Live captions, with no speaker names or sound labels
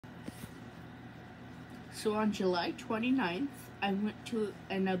So on July 29th, I went to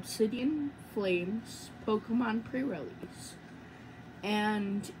an Obsidian Flames Pokemon pre-release.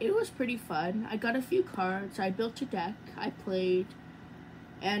 And it was pretty fun. I got a few cards, I built a deck, I played,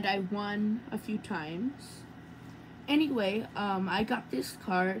 and I won a few times. Anyway, I got this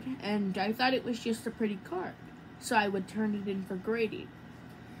card, and I thought it was just a pretty card, so I would turn it in for grading.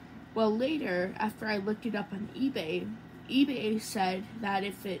 Well, later, after I looked it up on eBay said that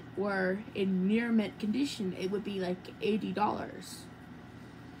if it were in near mint condition, it would be like $80.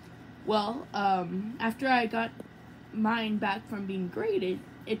 Well, after I got mine back from being graded,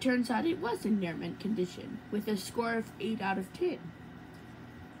 it turns out it was in near mint condition with a score of 8 out of 10.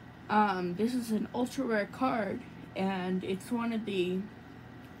 This is an ultra rare card, and it's one of the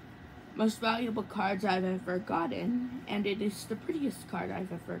most valuable cards I've ever gotten, and it is the prettiest card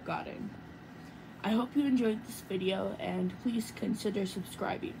I've ever gotten. I hope you enjoyed this video, and please consider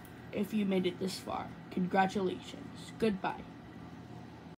subscribing if you made it this far. Congratulations. Goodbye.